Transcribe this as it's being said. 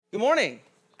Good morning.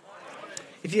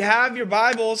 If you have your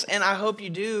Bibles, and I hope you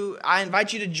do, I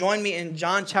invite you to join me in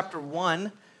John chapter 1.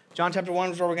 John chapter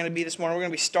 1 is where we're going to be this morning. We're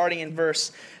going to be starting in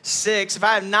verse 6. If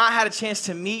I have not had a chance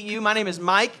to meet you, my name is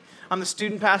Mike. I'm the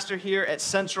student pastor here at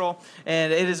Central,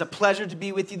 and it is a pleasure to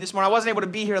be with you this morning. I wasn't able to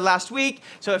be here last week,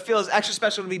 so it feels extra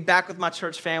special to be back with my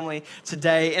church family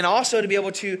today, and also to be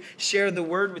able to share the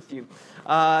word with you.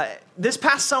 This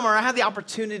past summer, I had the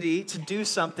opportunity to do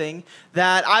something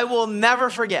that I will never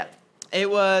forget. It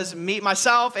was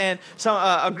myself, and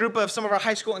a group of some of our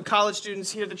high school and college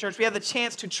students here at the church. We had the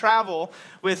chance to travel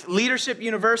with Leadership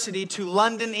University to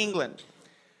London, England,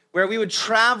 where we would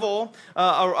travel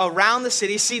around the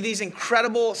city, see these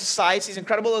incredible sites, these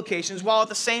incredible locations, while at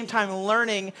the same time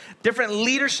learning different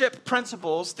leadership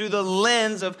principles through the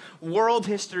lens of world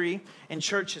history and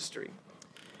church history.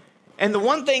 And the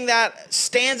one thing that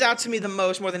stands out to me the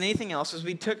most, more than anything else, is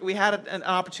we had an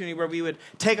opportunity where we would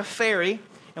take a ferry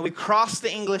and we'd cross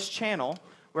the English Channel,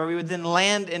 where we would then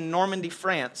land in Normandy,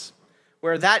 France,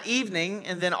 where that evening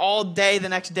and then all day the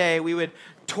next day we would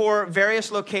tour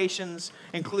various locations,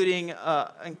 including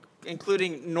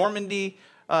Normandy,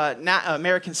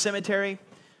 American Cemetery,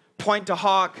 Pointe du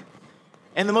Hoc,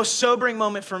 and the most sobering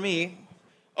moment for me,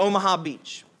 Omaha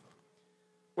Beach,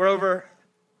 where over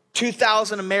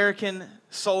 2,000 American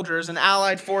soldiers and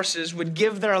Allied forces would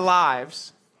give their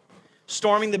lives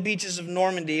storming the beaches of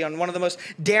Normandy on one of the most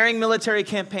daring military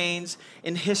campaigns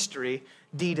in history,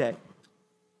 D-Day.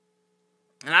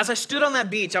 And as I stood on that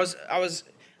beach, I was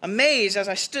amazed as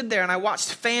I stood there and I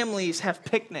watched families have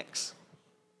picnics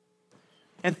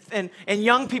and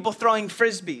young people throwing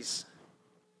frisbees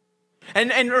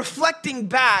and reflecting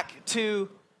back to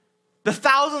the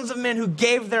thousands of men who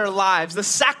gave their lives, the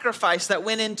sacrifice that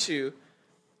went into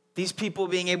these people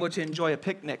being able to enjoy a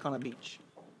picnic on a beach.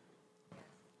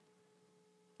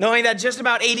 Knowing that just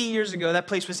about 80 years ago, that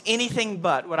place was anything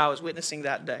but what I was witnessing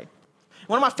that day.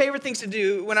 One of my favorite things to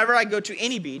do whenever I go to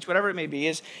any beach, whatever it may be,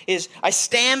 is I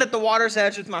stand at the water's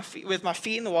edge with my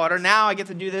feet in the water. Now I get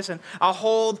to do this, and I'll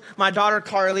hold my daughter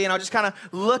Carly, and I'll just kind of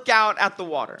look out at the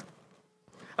water.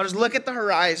 I'll just look at the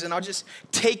horizon. I'll just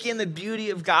take in the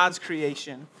beauty of God's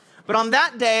creation. But on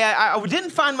that day, I didn't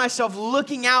find myself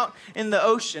looking out in the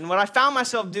ocean. What I found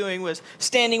myself doing was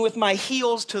standing with my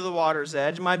heels to the water's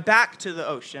edge, my back to the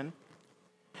ocean,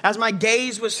 as my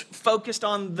gaze was focused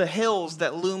on the hills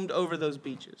that loomed over those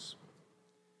beaches.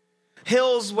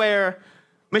 Hills where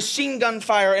machine gun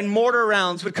fire and mortar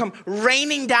rounds would come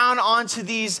raining down onto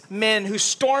these men who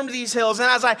stormed these hills. And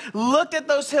as I looked at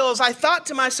those hills, I thought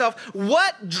to myself,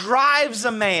 what drives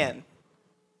a man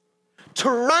to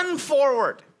run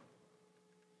forward,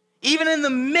 even in the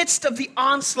midst of the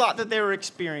onslaught that they were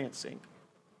experiencing?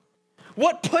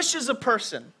 What pushes a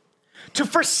person to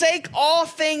forsake all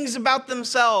things about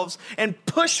themselves and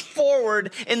push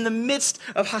forward in the midst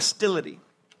of hostility?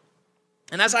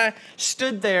 And as I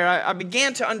stood there, I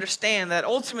began to understand that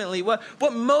ultimately what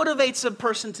motivates a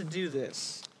person to do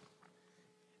this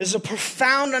is a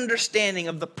profound understanding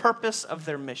of the purpose of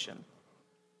their mission.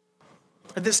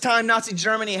 At this time, Nazi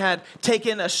Germany had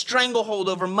taken a stranglehold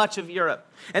over much of Europe.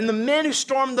 And the men who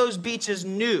stormed those beaches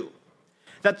knew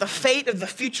that the fate of the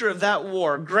future of that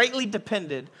war greatly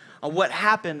depended on what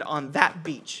happened on that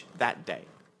beach that day.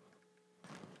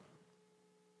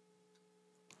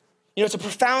 You know, it's a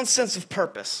profound sense of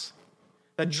purpose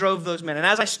that drove those men. And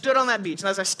as I stood on that beach, and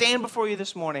as I stand before you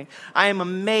this morning, I am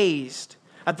amazed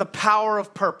at the power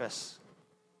of purpose.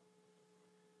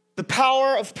 The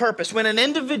power of purpose. When an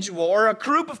individual or a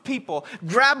group of people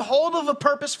grab hold of a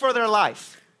purpose for their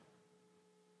life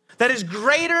that is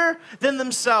greater than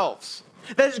themselves,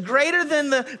 that is greater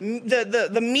than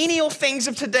the menial things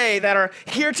of today that are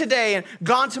here today and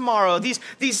gone tomorrow. These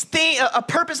things, a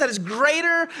purpose that is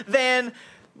greater than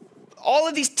all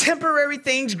of these temporary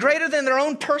things, greater than their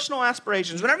own personal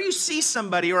aspirations. Whenever you see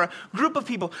somebody or a group of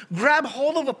people grab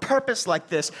hold of a purpose like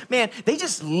this, man, they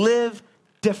just live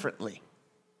differently.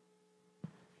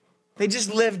 They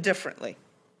just live differently.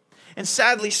 And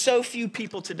sadly, so few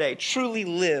people today truly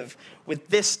live with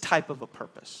this type of a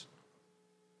purpose.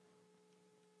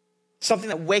 Something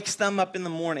that wakes them up in the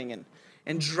morning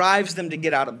and drives them to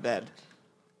get out of bed.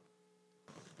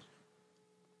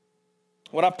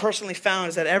 What I've personally found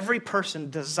is that every person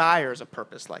desires a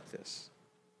purpose like this.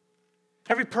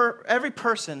 Every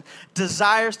person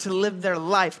desires to live their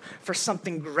life for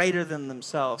something greater than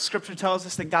themselves. Scripture tells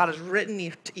us that God has written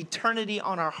eternity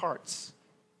on our hearts.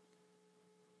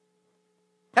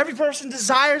 Every person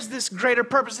desires this greater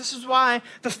purpose. This is why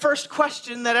the first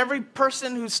question that every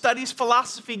person who studies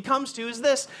philosophy comes to is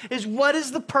this, is what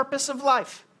is the purpose of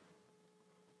life?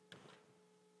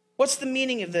 What's the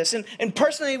meaning of this? And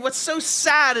personally, what's so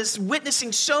sad is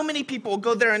witnessing so many people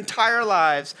go their entire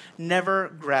lives never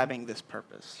grabbing this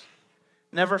purpose,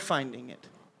 never finding it.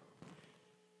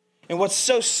 And what's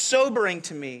so sobering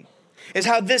to me is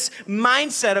how this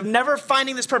mindset of never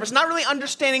finding this purpose, not really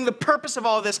understanding the purpose of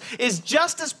all of this, is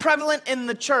just as prevalent in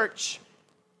the church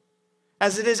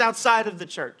as it is outside of the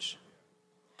church.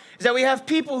 Is that we have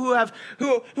people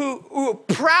who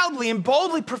proudly and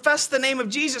boldly profess the name of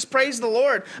Jesus, praise the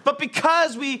Lord. But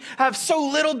because we have so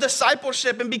little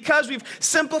discipleship and because we've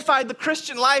simplified the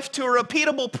Christian life to a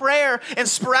repeatable prayer and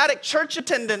sporadic church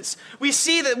attendance, we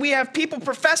see that we have people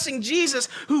professing Jesus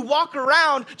who walk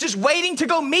around just waiting to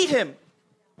go meet him.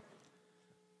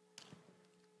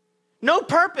 No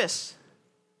purpose.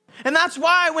 And that's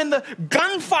why when the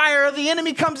gunfire of the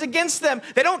enemy comes against them,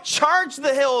 they don't charge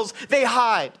the hills, they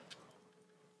hide.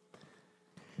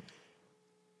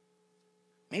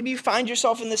 Maybe you find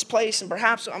yourself in this place, and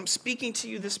perhaps I'm speaking to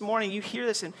you this morning, you hear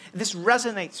this, and this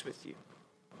resonates with you.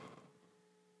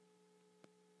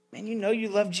 Man, you know you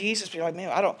love Jesus, but you're like, man,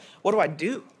 what do I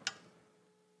do?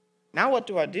 Now what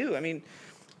do I do? I mean,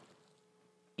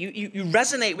 you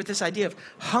resonate with this idea of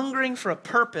hungering for a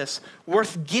purpose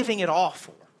worth giving it all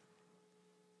for.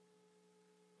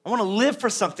 I want to live for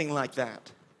something like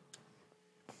that.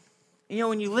 You know,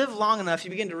 when you live long enough,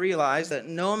 you begin to realize that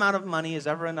no amount of money is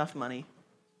ever enough money.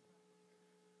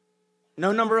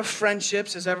 No number of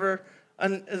friendships is ever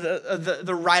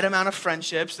the right amount of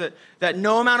friendships, that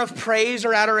no amount of praise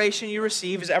or adoration you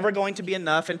receive is ever going to be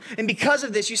enough. And because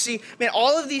of this, you see, man,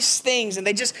 all of these things, and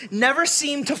they just never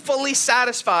seem to fully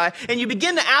satisfy. And you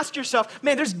begin to ask yourself,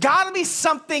 man, there's got to be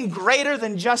something greater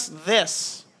than just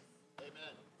this.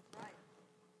 Amen.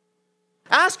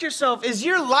 Ask yourself, is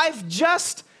your life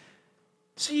just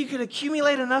so you can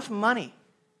accumulate enough money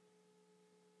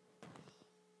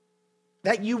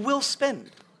that you will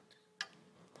spend?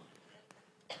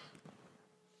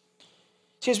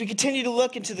 See, as we continue to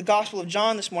look into the Gospel of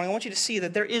John this morning, I want you to see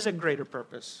that there is a greater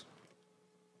purpose.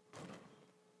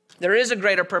 There is a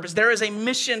greater purpose. There is a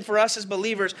mission for us as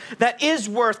believers that is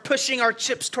worth pushing our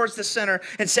chips towards the center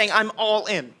and saying, I'm all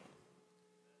in.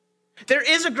 There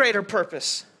is a greater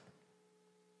purpose.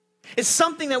 It's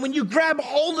something that when you grab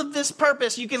hold of this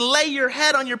purpose, you can lay your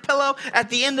head on your pillow at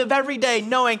the end of every day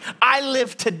knowing I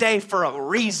live today for a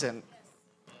reason.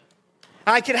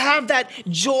 I can have that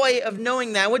joy of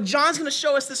knowing that. What John's going to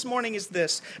show us this morning is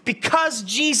this. Because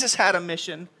Jesus had a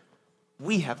mission,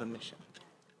 we have a mission.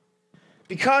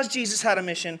 Because Jesus had a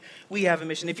mission, we have a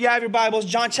mission. If you have your Bibles,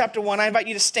 John chapter 1, I invite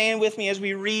you to stand with me as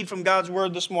we read from God's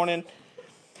word this morning.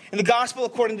 In the Gospel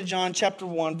according to John chapter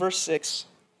 1, verse 6.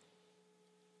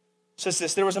 Says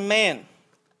this, there was a man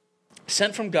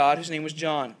sent from God whose name was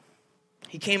John.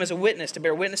 He came as a witness to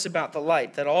bear witness about the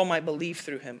light, that all might believe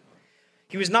through him.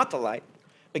 He was not the light,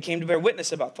 but came to bear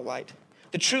witness about the light.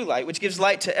 The true light, which gives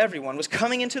light to everyone, was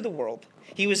coming into the world.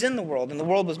 He was in the world, and the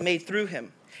world was made through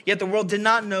him. Yet the world did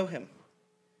not know him.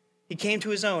 He came to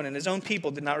his own, and his own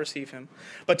people did not receive him.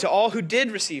 But to all who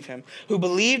did receive him, who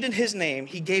believed in his name,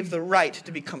 he gave the right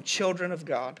to become children of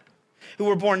God, who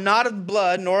were born not of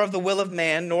blood, nor of the will of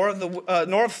man, nor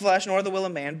of flesh, nor of the will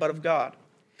of man, but of God.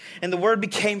 And the Word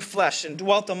became flesh and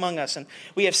dwelt among us, and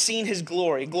we have seen his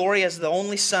glory, glory as the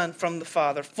only Son from the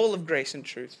Father, full of grace and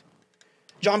truth.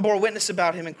 John bore witness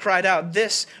about him and cried out,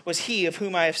 this was he of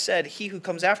whom I have said, he who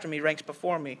comes after me ranks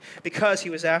before me, because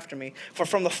he was after me. For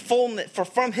from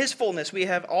his fullness we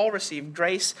have all received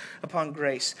grace upon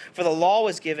grace. For the law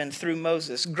was given through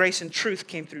Moses. Grace and truth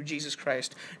came through Jesus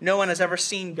Christ. No one has ever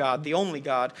seen God, the only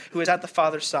God, who is at the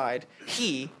Father's side.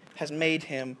 He has made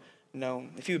him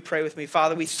known. If you would pray with me.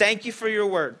 Father, we thank you for your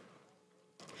word.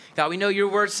 God, we know your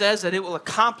word says that it will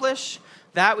accomplish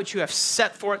that which you have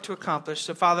set for it to accomplish.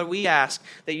 So, Father, we ask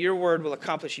that your word will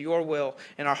accomplish your will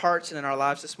in our hearts and in our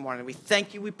lives this morning. We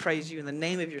thank you, we praise you in the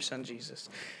name of your Son, Jesus.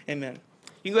 Amen.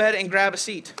 You can go ahead and grab a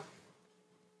seat.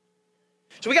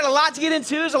 So we got a lot to get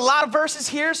into. There's a lot of verses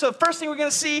here. So the first thing we're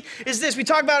going to see is this. We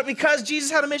talk about because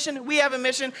Jesus had a mission, we have a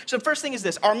mission. So the first thing is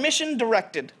this, our mission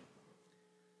directed.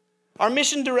 Our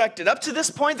mission directed. Up to this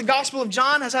point, the Gospel of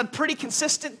John has had a pretty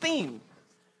consistent theme.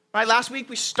 Right? Last week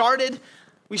we started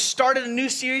a new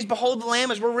series, Behold the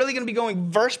Lamb, as we're really going to be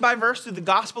going verse by verse through the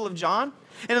Gospel of John.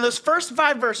 And in those first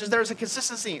 5 verses, there's a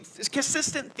consistent theme. It's a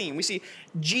consistent theme. We see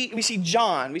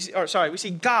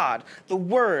God, the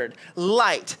Word,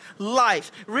 light,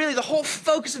 life. Really, the whole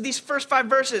focus of these first 5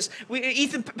 verses.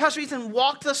 Pastor Ethan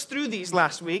walked us through these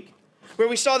last week, where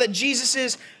we saw that Jesus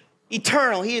is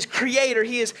eternal. He is creator.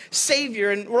 He is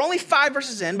savior. And we're only 5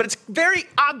 verses in, but it's very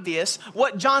obvious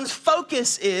what John's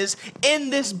focus is in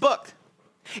this book.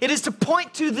 It is to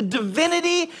point to the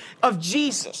divinity of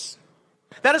Jesus.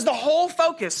 That is the whole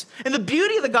focus. And the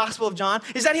beauty of the Gospel of John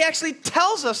is that he actually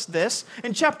tells us this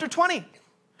in chapter 20,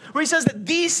 where he says that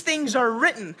these things are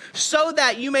written so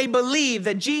that you may believe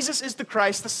that Jesus is the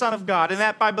Christ, the Son of God, and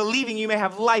that by believing you may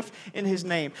have life in his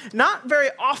name. Not very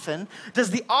often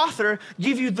does the author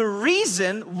give you the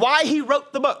reason why he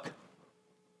wrote the book.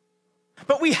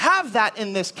 But we have that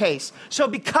in this case. So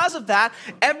because of that,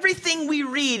 everything we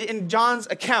read in John's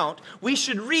account, we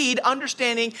should read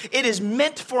understanding it is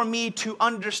meant for me to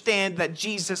understand that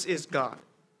Jesus is God.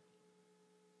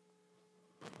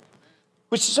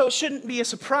 So it shouldn't be a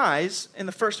surprise in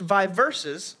the first 5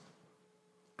 verses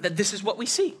that this is what we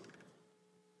see.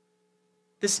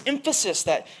 This emphasis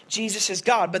that Jesus is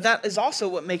God. But that is also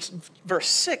what makes verse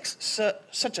 6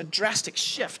 such a drastic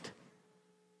shift.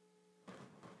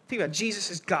 Think about Jesus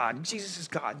is God, Jesus is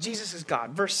God, Jesus is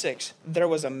God. Verse 6, there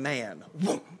was a man.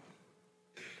 Boom.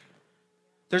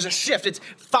 There's a shift. It's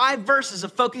 5 verses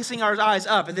of focusing our eyes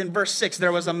up. And then verse 6,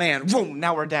 there was a man. Boom,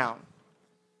 now we're down.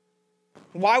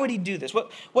 Why would he do this?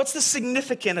 What's the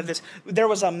significance of this? There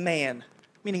was a man,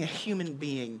 meaning a human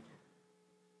being.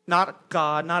 Not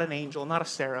God, not an angel, not a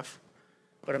seraph,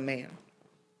 but a man.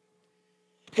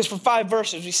 Because for 5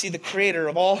 verses, we see the creator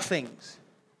of all things.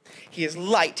 He is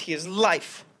light, he is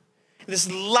life. This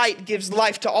light gives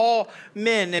life to all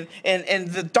men, and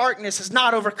the darkness has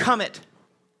not overcome it.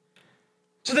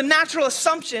 So the natural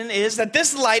assumption is that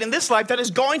this light and this life that is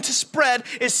going to spread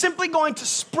is simply going to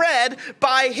spread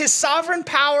by his sovereign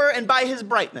power and by his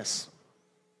brightness.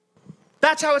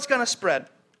 That's how it's going to spread.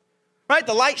 Right?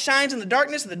 The light shines in the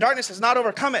darkness, and the darkness has not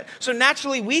overcome it. So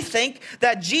naturally, we think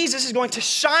that Jesus is going to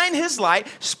shine his light,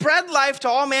 spread life to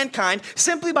all mankind,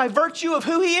 simply by virtue of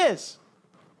who he is.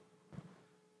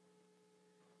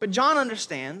 But John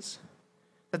understands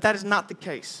that that is not the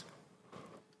case.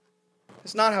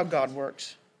 It's not how God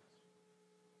works.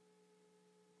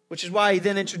 Which is why he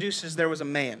then introduces there was a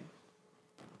man.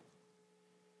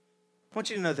 I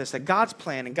want you to know this, that God's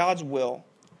plan and God's will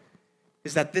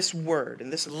is that this word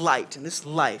and this light and this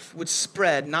life would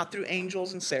spread not through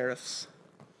angels and seraphs,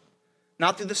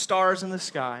 not through the stars in the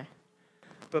sky,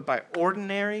 but by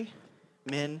ordinary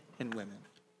men and women.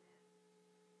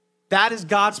 That is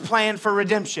God's plan for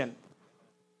redemption,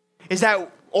 is that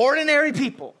ordinary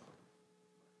people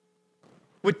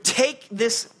would take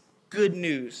this good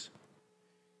news.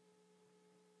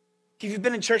 If you've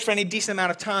been in church for any decent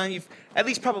amount of time, you've at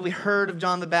least probably heard of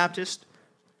John the Baptist.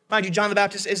 Mind you, John the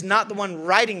Baptist is not the one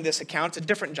writing this account. It's a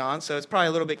different John, so it's probably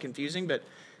a little bit confusing. But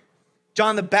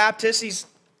John the Baptist, he's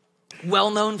a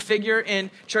well-known figure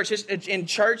in church.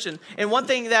 And one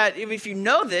thing that, if you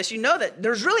know this, you know that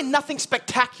there's really nothing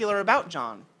spectacular about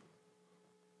John.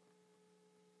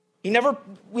 We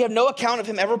have no account of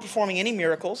him ever performing any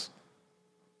miracles.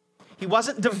 He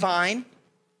wasn't divine.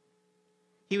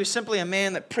 He was simply a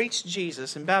man that preached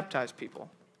Jesus and baptized people.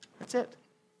 That's it.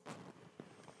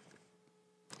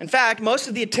 In fact, most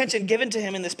of the attention given to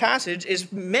him in this passage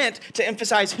is meant to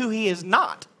emphasize who he is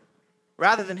not,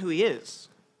 rather than who he is.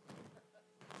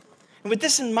 And with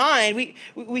this in mind,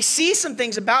 we see some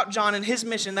things about John and his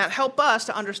mission that help us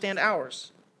to understand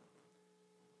ours.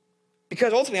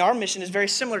 Because ultimately, our mission is very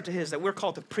similar to his, that we're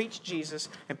called to preach Jesus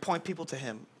and point people to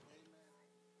him.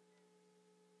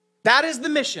 That is the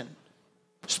mission.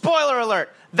 Spoiler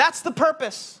alert, that's the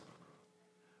purpose.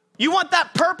 You want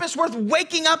that purpose worth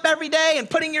waking up every day and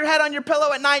putting your head on your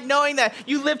pillow at night knowing that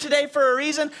you live today for a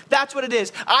reason? That's what it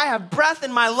is. I have breath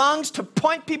in my lungs to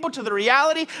point people to the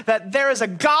reality that there is a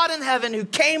God in heaven who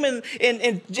came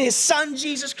in his son,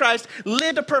 Jesus Christ,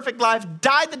 lived a perfect life,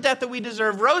 died the death that we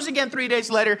deserve, rose again 3 days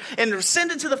later, and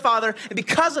ascended to the Father. And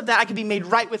because of that, I can be made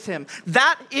right with him.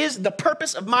 That is the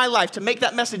purpose of my life, to make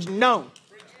that message known.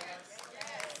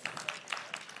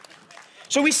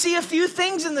 So we see a few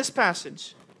things in this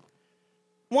passage.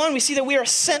 One, we see that we are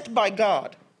sent by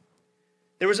God.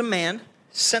 There was a man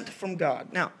sent from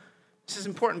God. Now, this is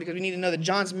important because we need to know that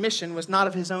John's mission was not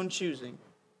of his own choosing.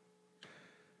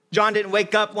 John didn't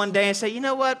wake up one day and say, you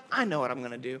know what? I know what I'm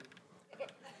going to do.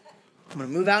 I'm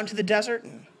going to move out into the desert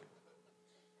and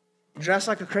dress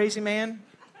like a crazy man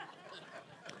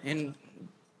and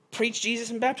preach Jesus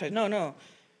and baptize. No.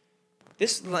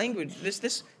 This language,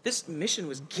 this mission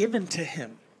was given to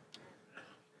him.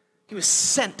 He was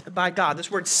sent by God. This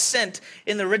word sent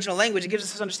in the original language, it gives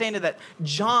us this understanding that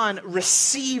John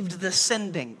received the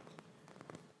sending.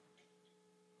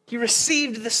 He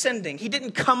received the sending. He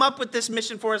didn't come up with this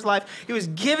mission for his life. It was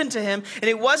given to him, and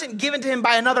it wasn't given to him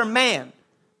by another man.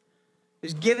 It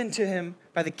was given to him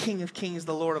by the King of Kings,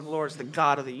 the Lord of Lords, the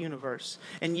God of the universe.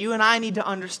 And you and I need to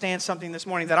understand something this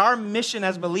morning, that our mission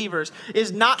as believers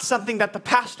is not something that the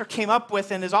pastor came up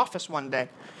with in his office one day.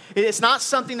 It's not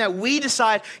something that we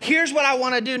decide, here's what I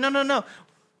want to do. No, no, no.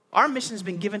 Our mission has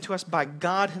been given to us by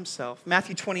God himself.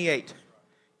 Matthew 28.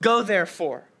 Go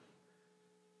therefore.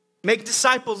 Make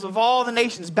disciples of all the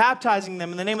nations, baptizing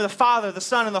them in the name of the Father, the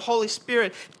Son, and the Holy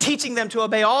Spirit, teaching them to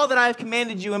obey all that I have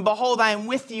commanded you. And behold, I am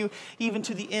with you even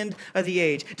to the end of the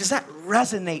age. Does that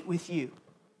resonate with you?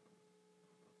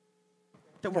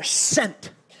 That we're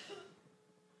sent.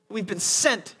 We've been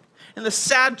sent. And the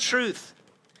sad truth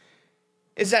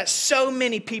is that so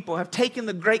many people have taken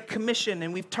the Great Commission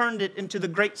and we've turned it into the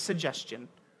Great Suggestion.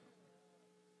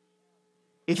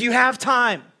 If you have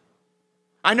time,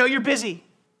 I know you're busy,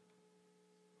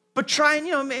 but try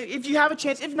and, if you have a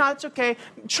chance, if not, it's okay.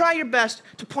 Try your best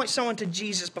to point someone to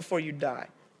Jesus before you die.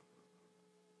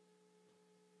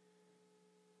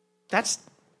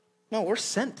 We're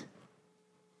sent.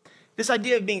 This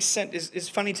idea of being sent is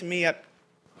funny to me.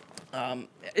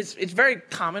 It's very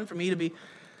common for me to be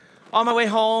on my way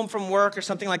home from work or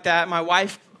something like that. My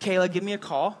wife, Kayla, give me a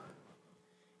call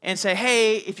and say,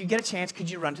 hey, if you get a chance, could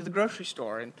you run to the grocery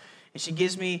store? And she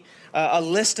gives me a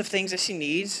list of things that she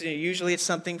needs. Usually it's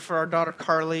something for our daughter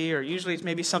Carly, or usually it's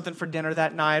maybe something for dinner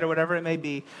that night or whatever it may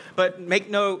be. But make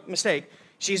no mistake,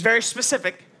 she's very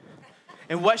specific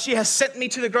in what she has sent me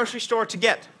to the grocery store to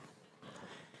get.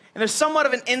 And there's somewhat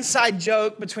of an inside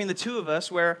joke between the two of us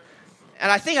where,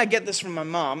 and I think I get this from my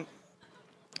mom,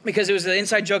 because it was an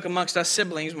inside joke amongst us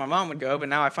siblings. My mom would go, but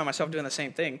now I find myself doing the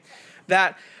same thing,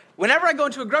 that whenever I go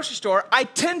into a grocery store, I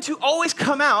tend to always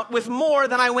come out with more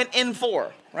than I went in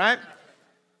for, right?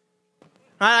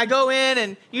 I go in,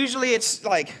 and usually it's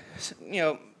like,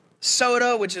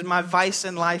 soda, which is my vice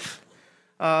in life,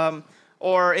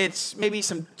 or it's maybe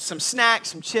some snacks,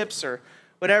 some chips, or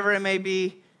whatever it may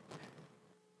be.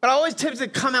 But I always tend to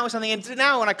come out with something. And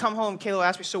now when I come home, Kayla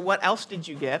asks me, so what else did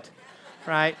you get,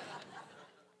 right?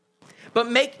 But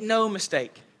make no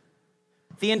mistake,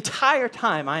 the entire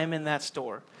time I am in that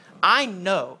store, I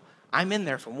know I'm in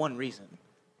there for one reason,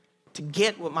 to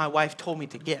get what my wife told me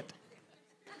to get.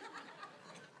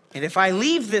 And if I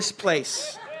leave this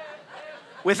place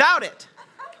without it,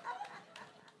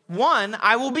 one,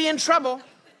 I will be in trouble,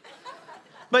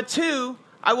 but two,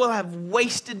 I will have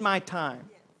wasted my time.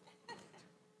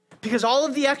 Because all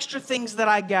of the extra things that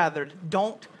I gathered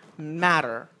don't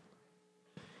matter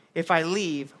if I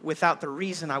leave without the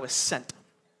reason I was sent.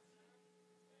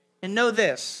 And know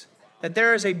this, that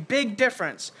there is a big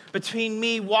difference between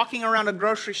me walking around a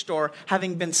grocery store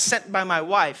having been sent by my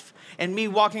wife and me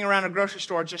walking around a grocery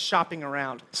store just shopping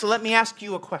around. So let me ask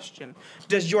you a question.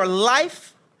 Does your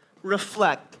life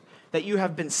reflect that you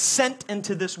have been sent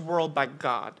into this world by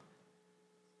God?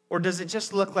 Or does it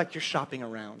just look like you're shopping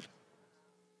around?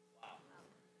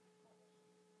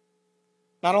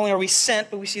 Not only are we sent,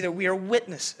 but we see that we are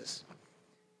witnesses.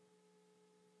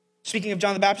 Speaking of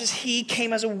John the Baptist, he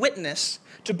came as a witness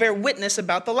to bear witness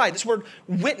about the light. This word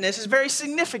witness is very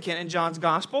significant in John's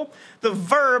gospel. The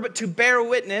verb to bear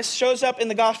witness shows up in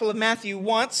the Gospel of Matthew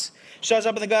once, shows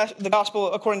up in the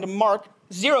Gospel according to Mark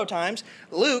 0 times,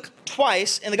 Luke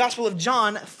twice, in the Gospel of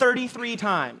John 33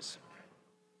 times.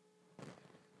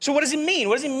 So what does it mean?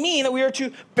 What does it mean that we are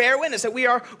to bear witness, that we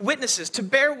are witnesses? To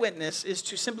bear witness is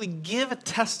to simply give a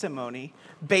testimony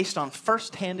based on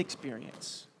firsthand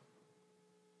experience.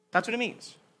 That's what it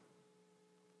means.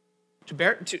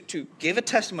 To give a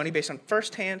testimony based on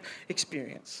firsthand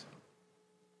experience.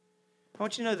 I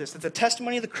want you to know this, that the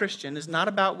testimony of the Christian is not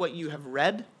about what you have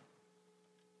read.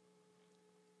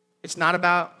 It's not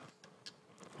about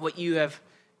what you have,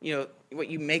 what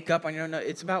you make up on your own. No,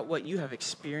 it's about what you have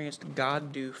experienced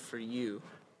God do for you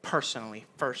personally,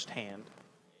 firsthand.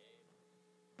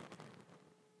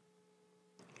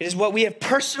 It is what we have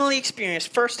personally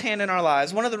experienced firsthand in our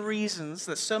lives. One of the reasons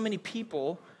that so many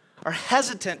people are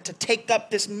hesitant to take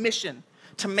up this mission,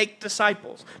 to make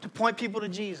disciples, to point people to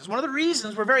Jesus. One of the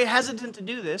reasons we're very hesitant to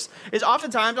do this is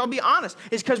oftentimes, I'll be honest,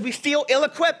 is because we feel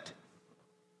ill-equipped.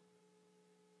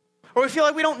 Or we feel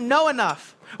like we don't know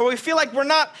enough. Or we feel like we're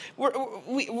not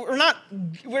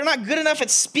good enough at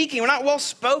speaking. We're not well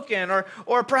spoken.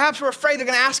 Or perhaps we're afraid they're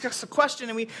going to ask us a question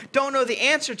and we don't know the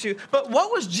answer to. But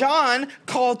what was John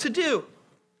called to do?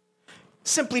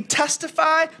 Simply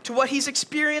testify to what he's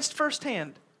experienced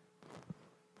firsthand.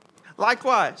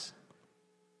 Likewise,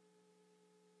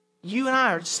 you and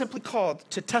I are simply called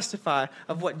to testify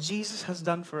of what Jesus has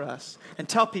done for us and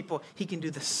tell people he can do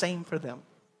the same for them.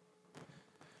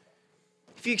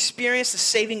 If you experience the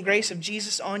saving grace of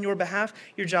Jesus on your behalf,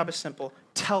 your job is simple.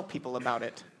 Tell people about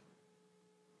it.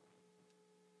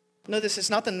 Know this, it's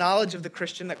not the knowledge of the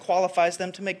Christian that qualifies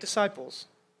them to make disciples.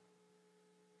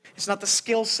 It's not the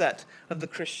skill set of the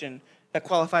Christian that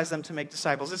qualifies them to make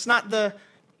disciples. It's not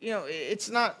it's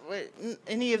not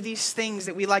any of these things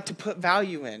that we like to put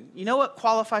value in. You know what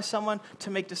qualifies someone to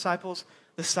make disciples?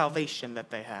 The salvation that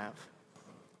they have.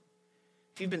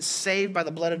 If you've been saved by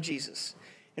the blood of Jesus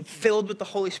and filled with the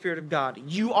Holy Spirit of God,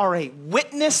 you are a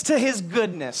witness to his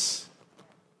goodness.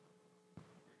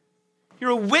 You're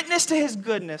a witness to his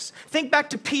goodness. Think back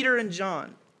to Peter and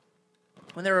John.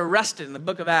 When they're arrested in the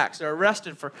book of Acts, they're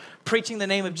arrested for preaching the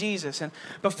name of Jesus. And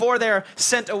before they're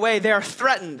sent away, they are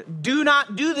threatened. Do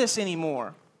not do this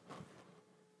anymore.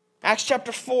 Acts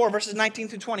chapter 4, verses 19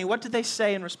 through 20. What did they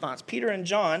say in response? Peter and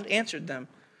John answered them,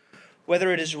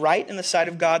 "Whether it is right in the sight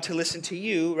of God to listen to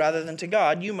you rather than to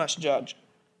God, you must judge.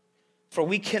 For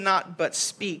we cannot but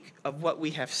speak of what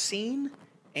we have seen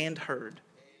and heard."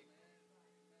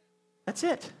 That's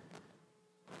it.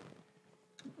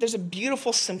 There's a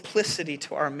beautiful simplicity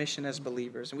to our mission as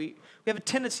believers, and we have a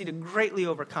tendency to greatly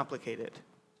overcomplicate it.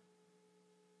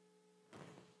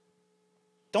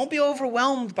 Don't be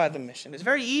overwhelmed by the mission. It's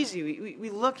very easy. We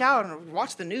look out and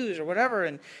watch the news or whatever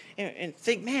and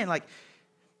think, man, like,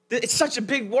 it's such a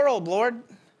big world, Lord.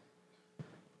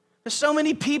 There's so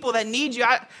many people that need you.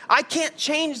 I can't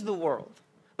change the world.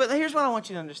 But here's what I want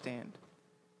you to understand.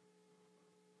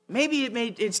 Maybe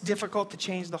it's difficult to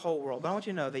change the whole world, but I want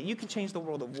you to know that you can change the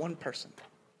world of one person.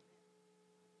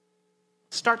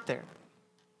 Start there.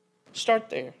 Start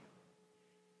there.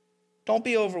 Don't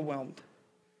be overwhelmed.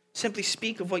 Simply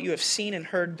speak of what you have seen and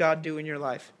heard God do in your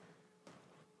life.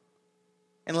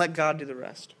 And let God do the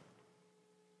rest.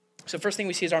 So first thing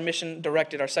we see is our mission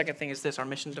directed. Our second thing is this, our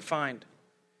mission defined.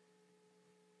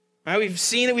 All right, we've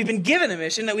seen that we've been given a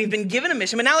mission,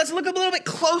 but now let's look a little bit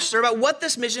closer about what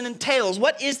this mission entails.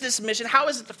 What is this mission? How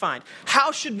is it defined?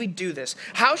 How should we do this?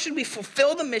 How should we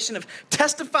fulfill the mission of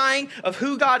testifying of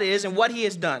who God is and what he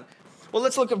has done? Well,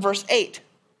 let's look at verse 8.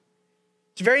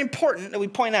 It's very important that we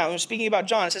point out, when we're speaking about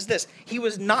John, it says this, he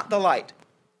was not the light,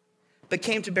 but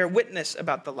came to bear witness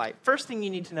about the light. First thing you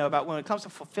need to know about when it comes to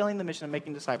fulfilling the mission of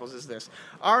making disciples is this.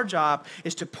 Our job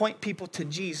is to point people to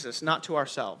Jesus, not to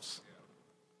ourselves.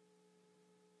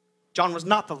 John was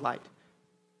not the light.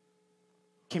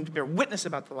 He came to bear witness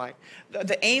about the light.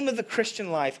 The aim of the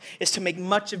Christian life is to make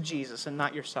much of Jesus and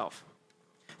not yourself.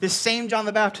 This same John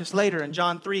the Baptist later in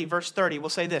John 3, verse 30, will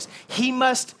say this, he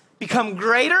must become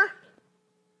greater,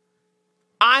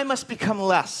 I must become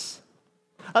less.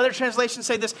 Other translations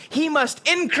say this, he must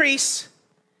increase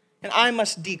and I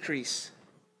must decrease.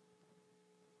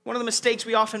 One of the mistakes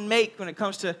we often make when it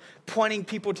comes to pointing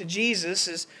people to Jesus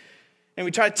is, and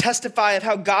we try to testify of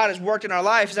how God has worked in our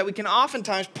life, is that we can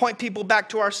oftentimes point people back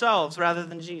to ourselves rather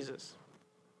than Jesus.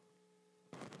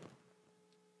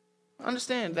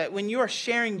 Understand that when you are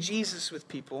sharing Jesus with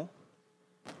people,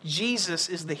 Jesus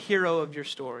is the hero of your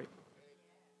story.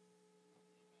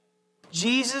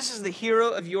 Jesus is the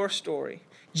hero of your story.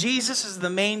 Jesus is the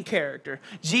main character.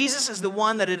 Jesus is the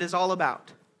one that it is all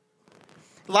about.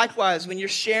 Likewise, when you're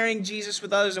sharing Jesus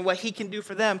with others and what he can do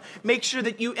for them, make sure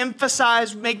that you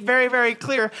emphasize, make very, very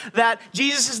clear that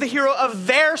Jesus is the hero of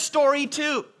their story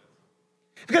too.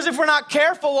 Because if we're not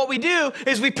careful, what we do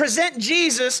is we present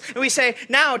Jesus and we say,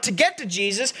 now to get to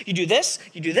Jesus, you do this,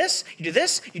 you do this, you do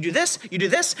this, you do this, you do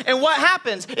this. And what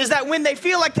happens is that when they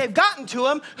feel like they've gotten to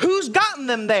him, who's gotten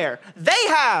them there? They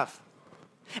have.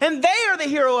 And they are the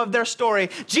hero of their story.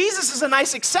 Jesus is a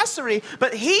nice accessory,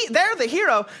 but they're the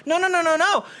hero.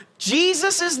 No.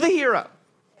 Jesus is the hero.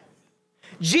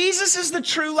 Jesus is the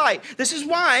true light. This is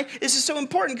why this is so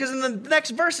important, because in the next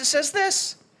verse it says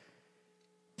this,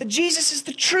 that Jesus is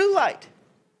the true light.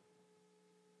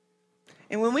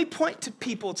 And when we point to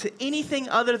people to anything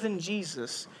other than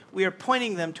Jesus, we are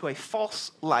pointing them to a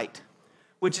false light,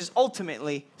 which is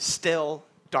ultimately still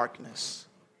darkness.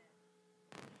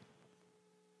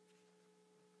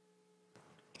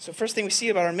 So first thing we see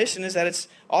about our mission is that it's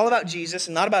all about Jesus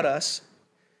and not about us.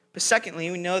 But secondly,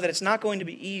 we know that it's not going to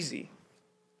be easy.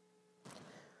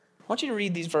 I want you to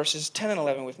read these verses 10 and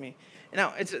 11 with me.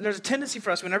 Now, there's a tendency for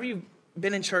us, whenever you've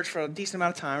been in church for a decent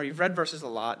amount of time, or you've read verses a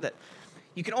lot, that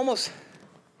you can almost,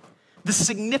 the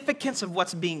significance of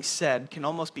what's being said can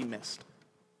almost be missed.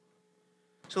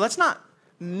 So let's not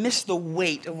miss the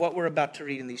weight of what we're about to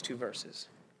read in these two verses.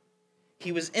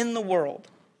 He was in the world,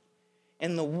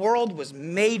 and the world was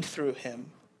made through him,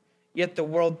 yet the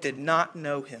world did not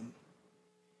know him.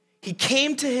 He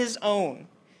came to his own,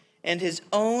 and his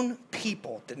own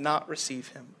people did not receive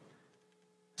him.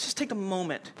 Let's just take a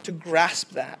moment to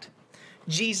grasp that.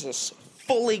 Jesus,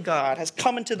 fully God, has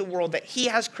come into the world that he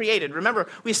has created. Remember,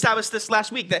 we established this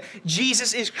last week, that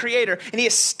Jesus is creator, and he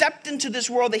has stepped into this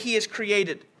world that he has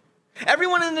created.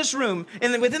 Everyone in this room,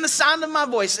 and within the sound of my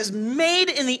voice, is made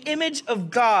in the image of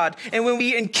God. And when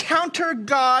we encounter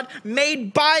God,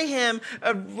 made by him,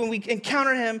 when we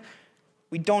encounter him,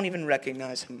 we don't even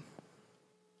recognize him.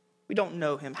 We don't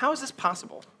know him. How is this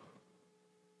possible?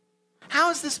 How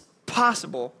is this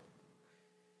possible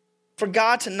for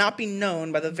God to not be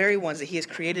known by the very ones that he has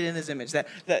created in his image? That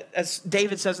as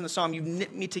David says in the psalm, you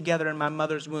knit me together in my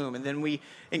mother's womb. And then we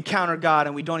encounter God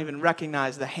and we don't even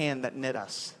recognize the hand that knit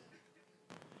us.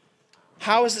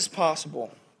 How is this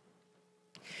possible?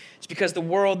 It's because the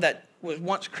world that was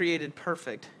once created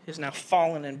perfect is now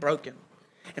fallen and broken.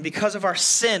 And because of our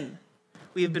sin,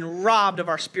 we have been robbed of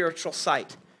our spiritual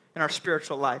sight and our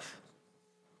spiritual life.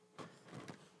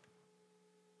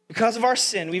 Because of our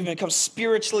sin, we've become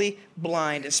spiritually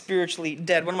blind and spiritually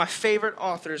dead. One of my favorite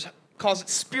authors calls it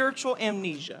spiritual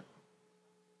amnesia.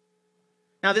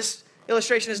 Now, this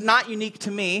illustration is not unique to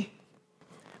me,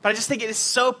 but I just think it is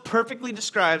so perfectly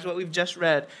describes what we've just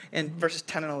read in verses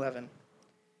 10 and 11.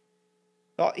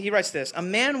 Well, he writes this: a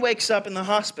man wakes up in the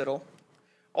hospital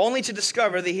only to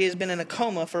discover that he has been in a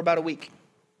coma for about a week.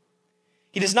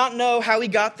 He does not know how he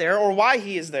got there or why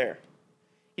he is there.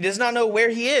 He does not know where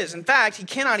he is. In fact, he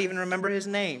cannot even remember his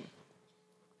name.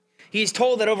 He is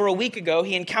told that over a week ago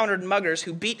he encountered muggers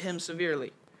who beat him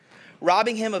severely,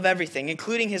 robbing him of everything,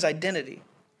 including his identity.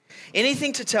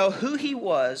 Anything to tell who he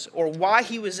was or why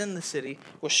he was in the city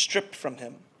was stripped from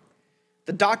him.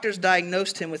 The doctors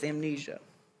diagnosed him with amnesia.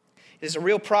 It is a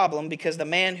real problem because the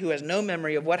man who has no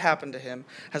memory of what happened to him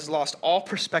has lost all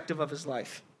perspective of his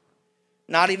life,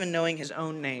 not even knowing his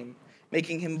own name,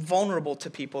 making him vulnerable to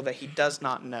people that he does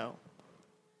not know.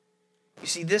 You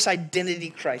see, this identity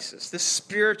crisis, this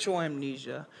spiritual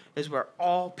amnesia, is where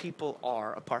all people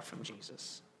are apart from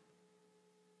Jesus.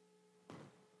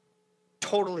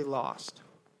 Totally lost,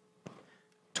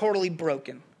 totally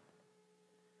broken,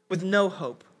 with no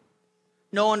hope,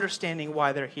 no understanding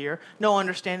why they're here, no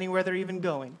understanding where they're even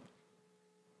going,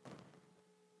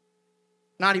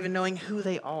 not even knowing who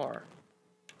they are,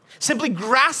 simply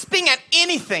grasping at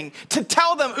anything to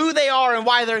tell them who they are and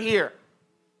why they're here.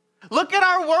 Look at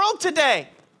our world today.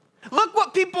 Look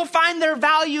what people find their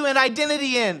value and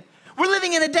identity in. We're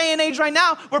living in a day and age right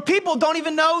now where people don't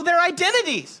even know their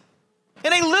identities.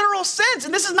 In a literal sense,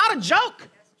 and this is not a joke.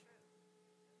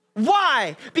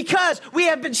 Why? Because we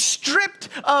have been stripped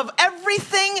of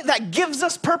everything that gives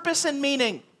us purpose and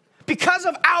meaning. Because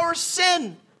of our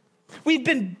sin. We've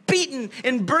been beaten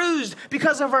and bruised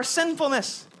because of our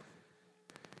sinfulness.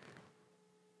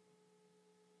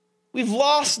 We've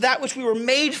lost that which we were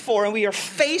made for, and we are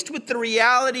faced with the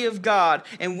reality of God.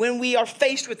 And when we are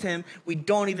faced with him, we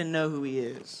don't even know who he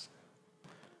is.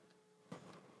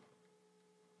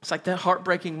 It's like that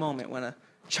heartbreaking moment when a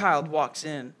child walks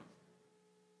in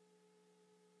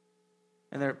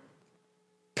and their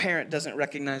parent doesn't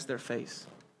recognize their face.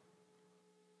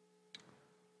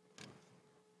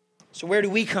 So where do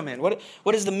we come in?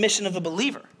 What is the mission of the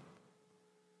believer?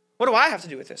 What do I have to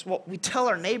do with this? Well, we tell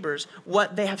our neighbors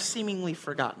what they have seemingly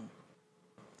forgotten.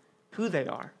 Who they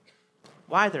are,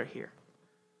 why they're here,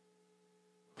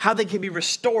 how they can be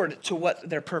restored to what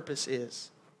their purpose is.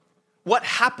 What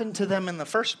happened to them in the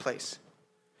first place?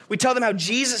 We tell them how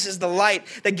Jesus is the light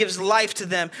that gives life to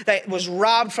them, that was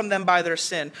robbed from them by their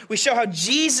sin. We show how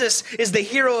Jesus is the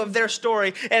hero of their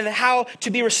story and how to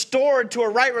be restored to a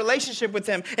right relationship with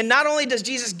him. And not only does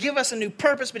Jesus give us a new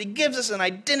purpose, but he gives us an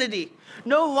identity.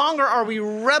 No longer are we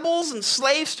rebels and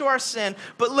slaves to our sin,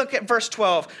 but look at verse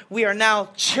 12. We are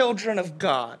now children of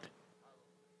God.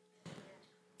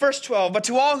 Verse 12, but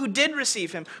to all who did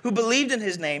receive him, who believed in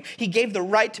his name, he gave the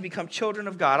right to become children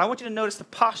of God. I want you to notice the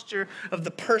posture of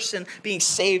the person being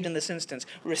saved in this instance.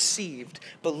 Received,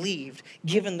 believed,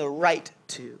 given the right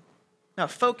to. Now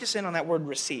focus in on that word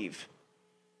receive.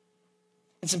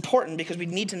 It's important because we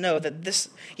need to know that this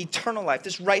eternal life,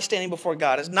 this right standing before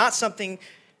God, is not something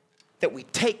that we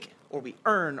take or we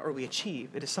earn or we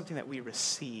achieve. It is something that we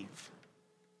receive.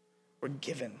 We're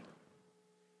given.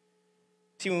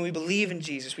 See, when we believe in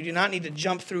Jesus, we do not need to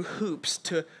jump through hoops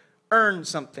to earn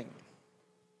something.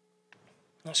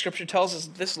 Now, Scripture tells us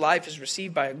that this life is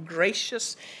received by a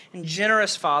gracious and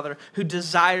generous Father who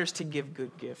desires to give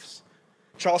good gifts.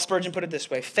 Charles Spurgeon put it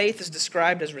this way: faith is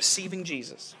described as receiving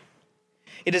Jesus.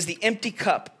 It is the empty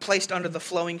cup placed under the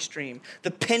flowing stream,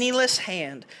 the penniless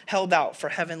hand held out for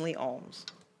heavenly alms.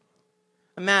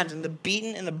 Imagine the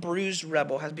beaten and the bruised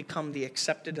rebel has become the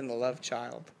accepted and the loved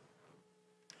child.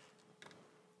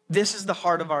 This is the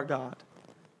heart of our God.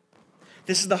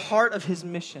 This is the heart of his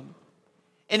mission.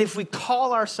 And if we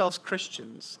call ourselves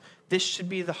Christians, this should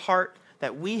be the heart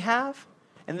that we have,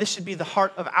 and this should be the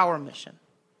heart of our mission.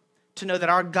 To know that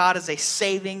our God is a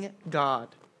saving God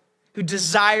who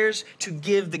desires to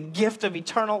give the gift of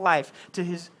eternal life to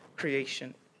his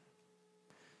creation.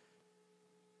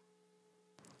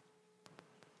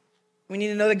 We need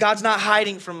to know that God's not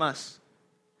hiding from us.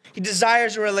 He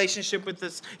desires a relationship with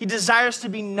us. He desires to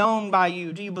be known by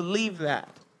you. Do you believe that?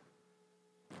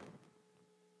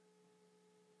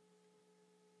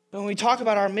 When we talk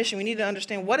about our mission, we need to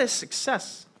understand, what is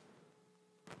success?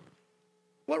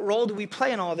 What role do we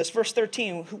play in all of this? Verse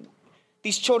 13,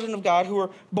 these children of God who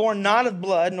were born not of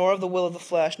blood, nor of the will of the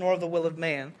flesh, nor of the will of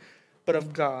man, but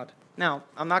of God. Now,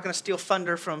 I'm not going to steal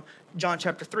thunder from John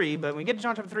chapter 3, but when we get to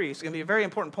John chapter 3, it's going to be a very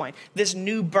important point. This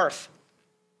new birth.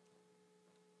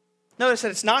 Notice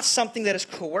that it's not something that is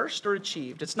coerced or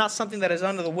achieved. It's not something that is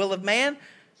under the will of man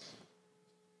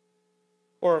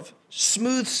or of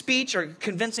smooth speech or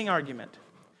convincing argument.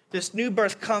 This new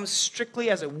birth comes strictly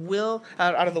as a will,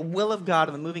 out of the will of God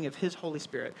and the moving of his Holy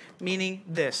Spirit. Meaning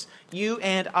this, you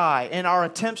and I, in our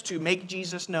attempts to make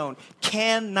Jesus known,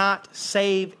 cannot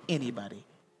save anybody.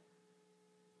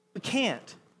 We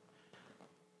can't.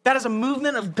 That is a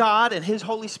movement of God and his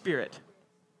Holy Spirit.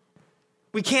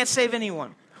 We can't save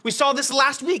anyone. We saw this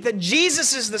last week, that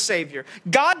Jesus is the Savior.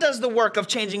 God does the work of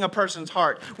changing a person's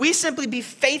heart. We simply be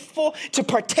faithful to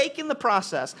partake in the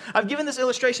process. I've given this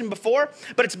illustration before,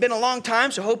 but it's been a long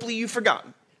time, so hopefully you've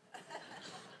forgotten.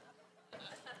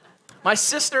 My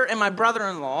sister and my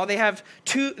brother-in-law, they have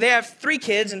 3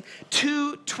 kids and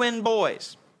 2 twin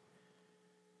boys.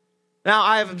 Now,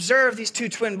 I have observed these 2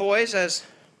 twin boys as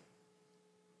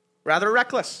rather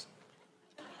reckless.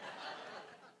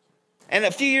 And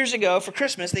a few years ago, for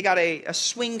Christmas, they got a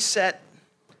swing set.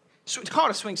 To call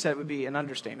it a swing set would be an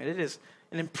understatement. It is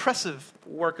an impressive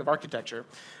work of architecture.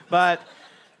 But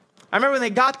I remember when they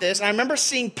got this, and I remember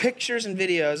seeing pictures and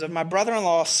videos of my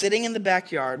brother-in-law sitting in the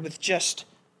backyard with just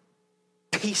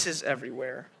pieces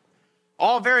everywhere.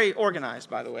 All very organized,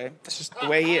 by the way. That's just the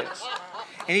way he is.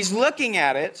 And he's looking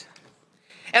at it.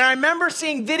 And I remember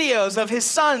seeing videos of his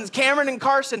sons, Cameron and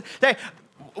Carson,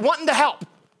 wanting to help.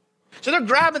 So they're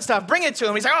grabbing stuff, bring it to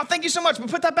him. He's like, oh, thank you so much, but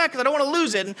put that back because I don't want to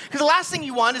lose it. Because the last thing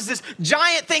you want is this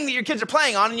giant thing that your kids are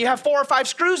playing on and you have 4 or 5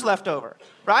 screws left over,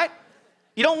 right?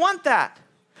 You don't want that.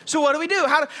 So what do we do?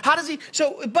 How does he?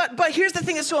 But here's the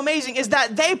thing that's so amazing is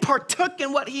that they partook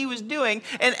in what he was doing.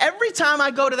 And every time I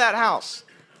go to that house,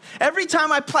 every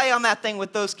time I play on that thing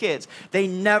with those kids, they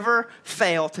never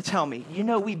fail to tell me,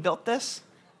 we built this.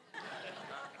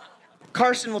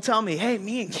 Carson will tell me, hey,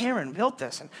 me and Cameron built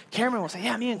this. And Cameron will say,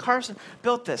 yeah, me and Carson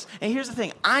built this. And here's the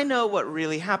thing. I know what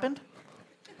really happened.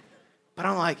 But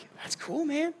I'm like, that's cool,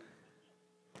 man.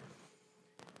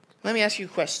 Let me ask you a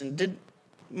question. Did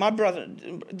my brother,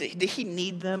 did he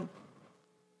need them?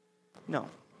 No.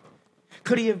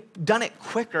 Could he have done it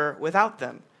quicker without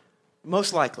them?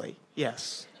 Most likely,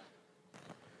 yes.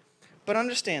 But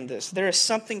understand this. There is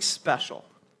something special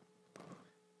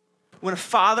when a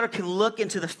father can look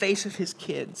into the face of his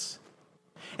kids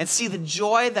and see the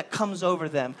joy that comes over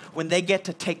them when they get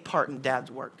to take part in dad's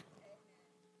work.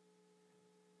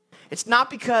 It's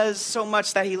not because so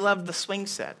much that he loved the swing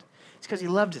set. It's because he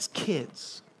loved his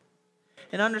kids.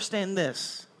 And understand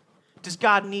this. Does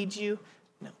God need you?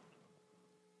 No.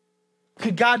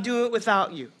 Could God do it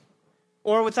without you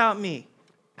or without me?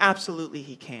 Absolutely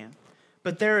he can.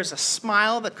 But there is a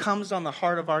smile that comes on the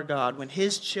heart of our God when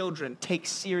his children take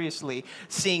seriously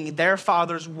seeing their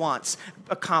father's wants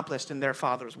accomplished in their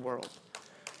father's world.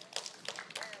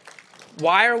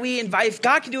 Why are we invited? If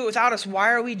God can do it without us,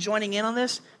 why are we joining in on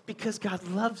this? Because God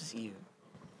loves you.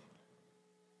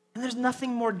 And there's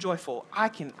nothing more joyful.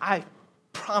 I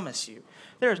promise you,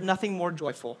 there is nothing more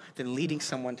joyful than leading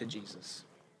someone to Jesus.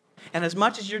 And as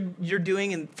much as you're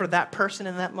doing for that person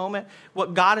in that moment,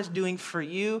 what God is doing for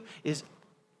you is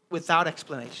without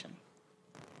explanation.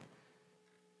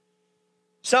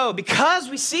 So because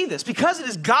we see this, because it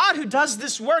is God who does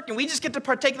this work and we just get to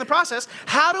partake in the process,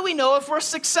 how do we know if we're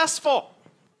successful?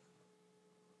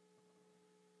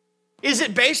 Is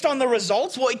it based on the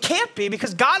results? Well, it can't be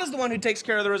because God is the one who takes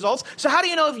care of the results. So how do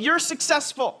you know if you're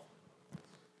successful?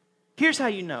 Here's how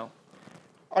you know.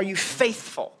 Are you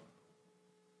faithful?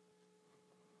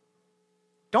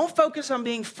 Don't focus on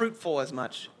being fruitful as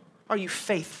much. Are you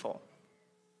faithful?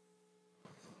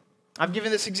 I've given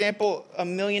this example a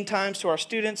million times to our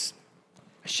students.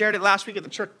 I shared it last week at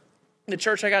the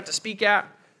church I got to speak at.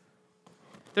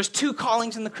 There's 2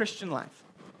 callings in the Christian life.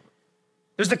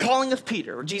 There's the calling of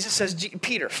Peter, where Jesus says,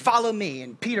 Peter, follow me.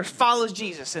 And Peter follows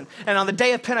Jesus. And on the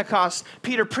day of Pentecost,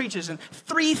 Peter preaches, and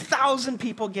 3,000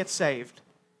 people get saved.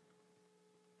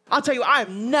 I'll tell you, I have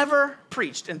never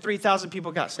preached and 3,000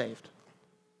 people got saved.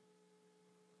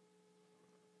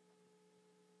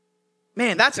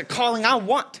 Man, that's a calling I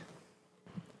want.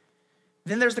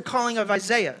 Then there's the calling of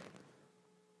Isaiah.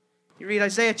 You read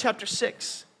Isaiah chapter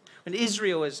 6, when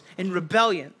Israel is in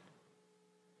rebellion.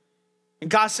 And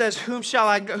God says, who shall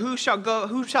I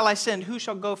send? Who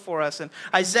shall go for us? And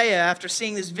Isaiah, after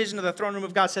seeing this vision of the throne room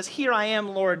of God, says, here I am,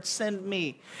 Lord, send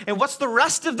me. And what's the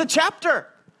rest of the chapter?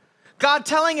 God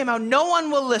telling him how no one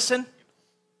will listen.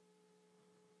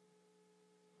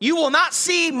 You will not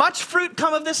see much fruit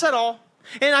come of this at all.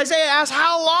 And Isaiah asks,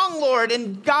 how long, Lord?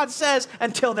 And God says,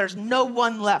 until there's no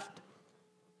one left.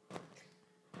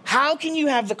 How can you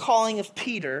have the calling of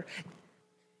Peter?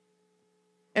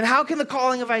 And how can the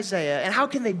calling of Isaiah? And how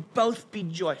can they both be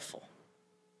joyful?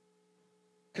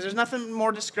 Because there's nothing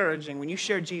more discouraging when you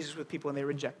share Jesus with people and they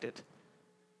reject it.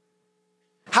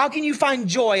 How can you find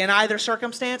joy in either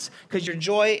circumstance? Because your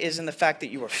joy is in the fact that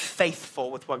you are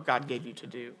faithful with what God gave you to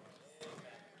do.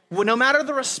 Well, no matter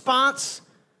the response,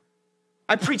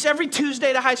 I preach every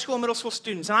Tuesday to high school and middle school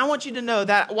students, and I want you to know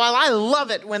that while I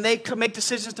love it when they make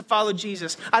decisions to follow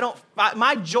Jesus,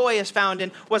 my joy is found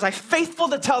in, was I faithful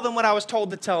to tell them what I was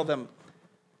told to tell them?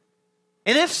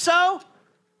 And if so,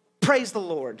 praise the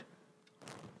Lord.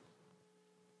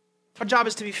 Our job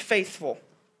is to be faithful.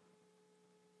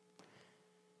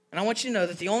 And I want you to know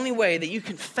that the only way that you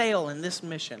can fail in this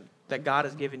mission that God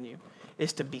has given you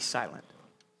is to be silent.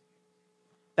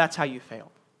 That's how you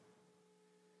fail.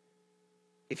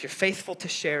 If you're faithful to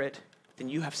share it, then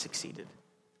you have succeeded.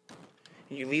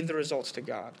 And you leave the results to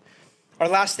God. Our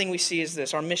last thing we see is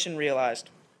this, our mission realized.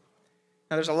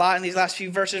 Now there's a lot in these last few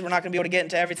verses. We're not going to be able to get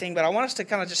into everything, but I want us to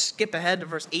kind of just skip ahead to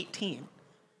verse 18.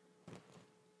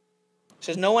 It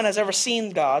says, no one has ever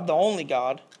seen God, the only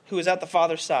God, who is at the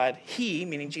Father's side. He,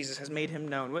 meaning Jesus, has made him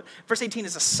known. Verse 18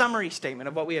 is a summary statement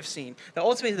of what we have seen. The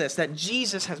ultimate is this, that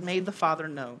Jesus has made the Father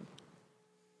known.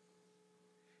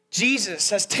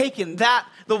 Jesus has taken that,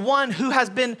 the one who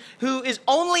is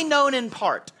only known in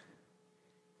part,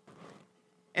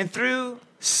 and through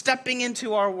stepping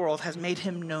into our world has made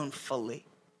him known fully.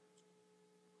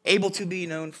 Able to be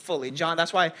known fully.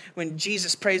 That's why when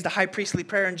Jesus prays the high priestly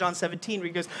prayer in John 17, where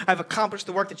he goes, I've accomplished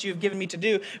the work that you have given me to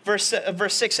do. Verse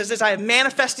 6 says this, I have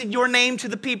manifested your name to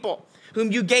the people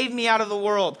whom you gave me out of the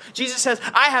world. Jesus says,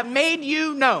 I have made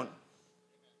you known.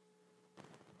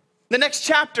 The next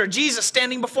chapter, Jesus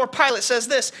standing before Pilate says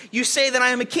this, you say that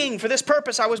I am a king. For this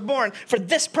purpose I was born. For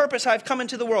this purpose I have come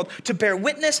into the world, to bear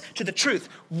witness to the truth.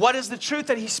 What is the truth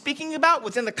that he's speaking about?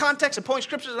 Within the context of pulling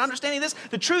scriptures and understanding this,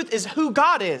 the truth is who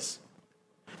God is.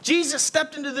 Jesus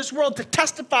stepped into this world to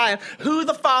testify who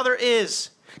the Father is,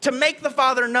 to make the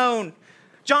Father known.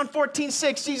 John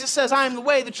 14:6, Jesus says, I am the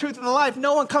way, the truth, and the life.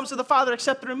 No one comes to the Father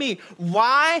except through me.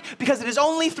 Why? Because it is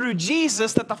only through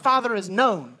Jesus that the Father is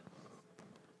known.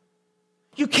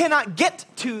 You cannot get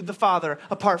to the Father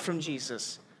apart from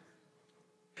Jesus.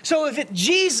 So if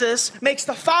Jesus makes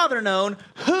the Father known,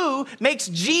 who makes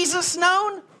Jesus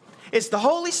known? It's the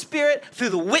Holy Spirit through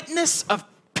the witness of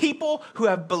people who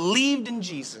have believed in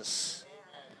Jesus.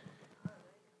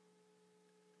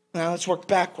 Now let's work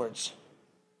backwards.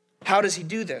 How does he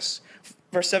do this?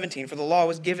 Verse 17, for the law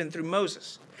was given through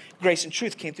Moses. Grace and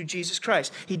truth came through Jesus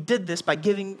Christ. He did this by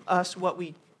giving us what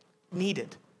we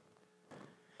needed.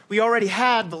 We already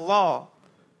had the law.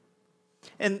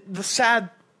 And the sad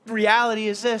reality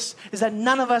is this, is that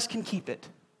none of us can keep it.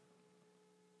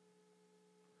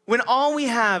 When all we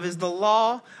have is the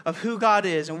law of who God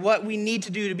is and what we need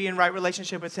to do to be in right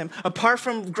relationship with him, apart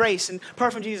from grace and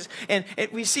apart from Jesus, and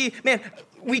we see, man,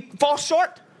 we fall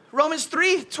short. Romans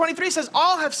 3:23 says,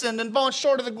 all have sinned and fallen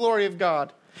short of the glory of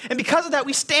God. And because of that,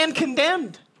 we stand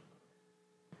condemned.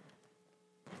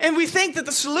 And we think that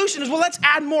the solution is, well, let's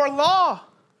add more law.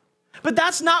 But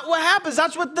that's not what happens.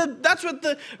 That's what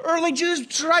the early Jews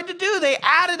tried to do. They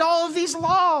added all of these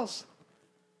laws.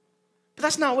 But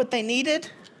that's not what they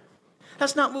needed.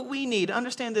 That's not what we need.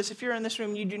 Understand this. If you're in this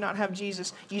room and you do not have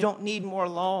Jesus, you don't need more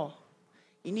law.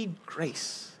 You need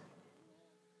grace.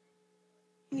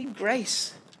 You need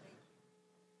grace.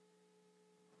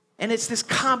 And it's this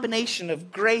combination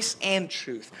of grace and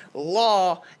truth,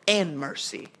 law and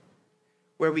mercy,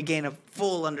 where we gain a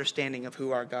full understanding of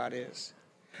who our God is.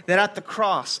 That at the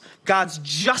cross, God's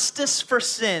justice for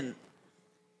sin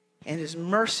and his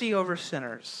mercy over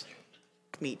sinners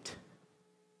meet.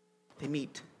 They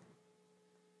meet.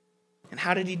 And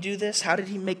how did he do this? How did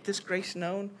he make this grace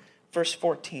known? Verse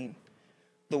 14.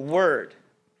 The Word,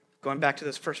 going back to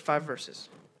those first 5 verses,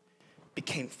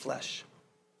 became flesh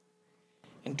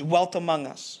and dwelt among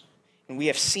us. And we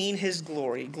have seen his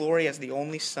glory, glory as the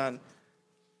only Son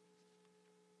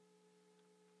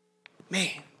Man,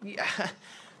 yeah.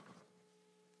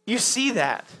 You see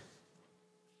that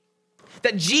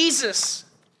Jesus,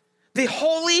 the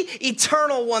holy,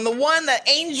 eternal one, the one that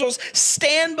angels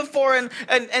stand before and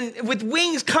with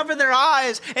wings cover their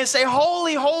eyes and say,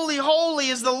 holy, holy, holy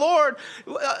is the Lord.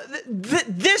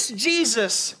 This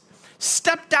Jesus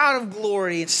stepped out of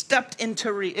glory and stepped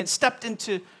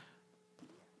into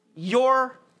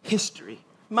your history,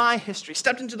 my history,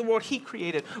 stepped into the world he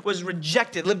created, was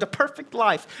rejected, lived a perfect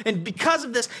life. And because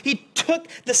of this, he took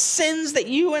the sins that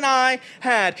you and I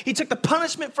had. He took the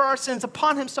punishment for our sins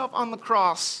upon himself on the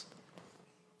cross.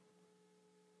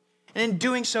 And in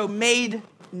doing so, made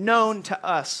known to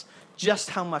us just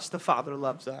how much the Father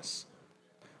loves us.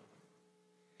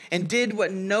 And did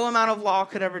what no amount of law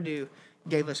could ever do,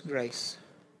 gave us grace.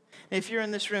 And if you're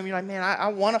in this room, you're like, man, I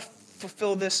want to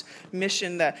fulfill this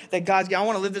mission that God's, I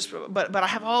want to live this, but I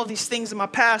have all these things in my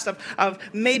past.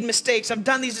 I've made mistakes. I've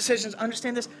done these decisions.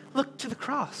 Understand this. Look to the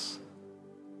cross.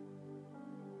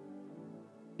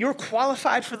 You're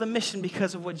qualified for the mission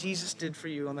because of what Jesus did for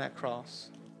you on that cross.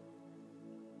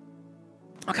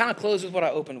 I'll kind of close with what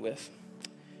I opened with.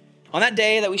 On that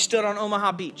day that we stood on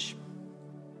Omaha Beach,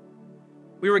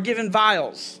 we were given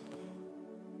vials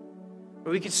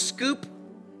where we could scoop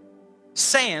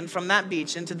sand from that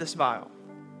beach into this vial.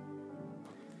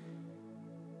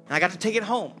 And I got to take it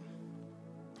home.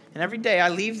 And every day I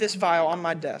leave this vial on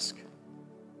my desk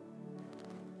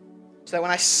so that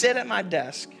when I sit at my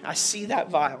desk, I see that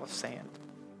vial of sand.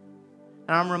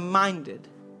 And I'm reminded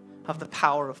of the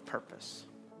power of purpose.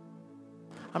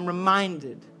 I'm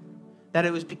reminded that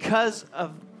it was because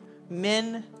of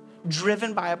men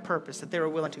driven by a purpose that they were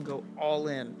willing to go all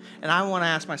in. And I want to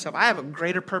ask myself, I have a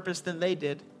greater purpose than they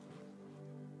did.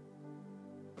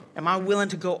 Am I willing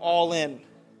to go all in?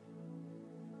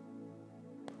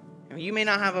 I mean, you may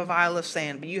not have a vial of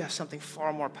sand, but you have something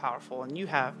far more powerful. And you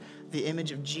have the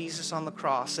image of Jesus on the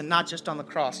cross. And not just on the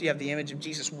cross. You have the image of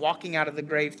Jesus walking out of the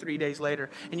grave 3 days later.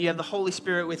 And you have the Holy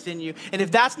Spirit within you. And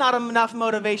if that's not enough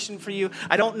motivation for you,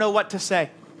 I don't know what to say.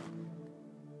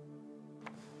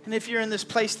 And if you're in this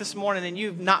place this morning and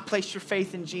you've not placed your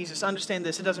faith in Jesus, understand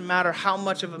this. It doesn't matter how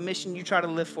much of a mission you try to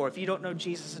live for. If you don't know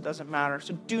Jesus, it doesn't matter.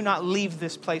 So do not leave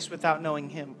this place without knowing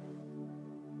him.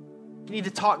 You need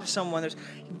to talk to someone. There's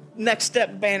next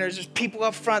step banners. There's people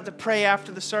up front to pray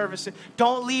after the service.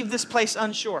 Don't leave this place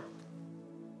unsure.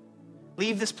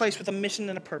 Leave this place with a mission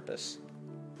and a purpose.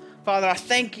 Father, I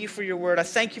thank you for your word. I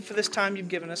thank you for this time you've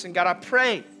given us. And God, I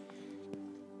pray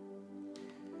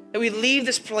that we leave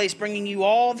this place bringing you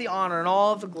all the honor and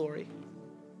all of the glory.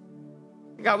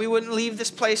 God, we wouldn't leave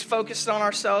this place focused on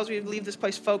ourselves. We would leave this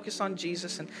place focused on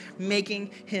Jesus and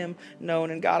making him known.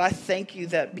 And God, I thank you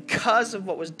that because of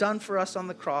what was done for us on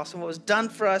the cross and what was done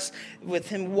for us with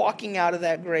him walking out of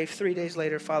that grave 3 days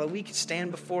later, Father, we can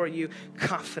stand before you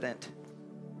confident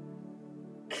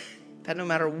that no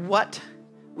matter what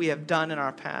we have done in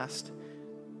our past,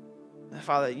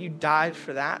 Father, you died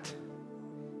for that.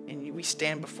 And we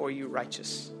stand before you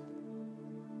righteous.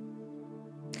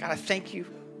 God, I thank you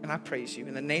and I praise you.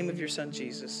 In the name of your son,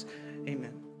 Jesus,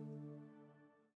 amen.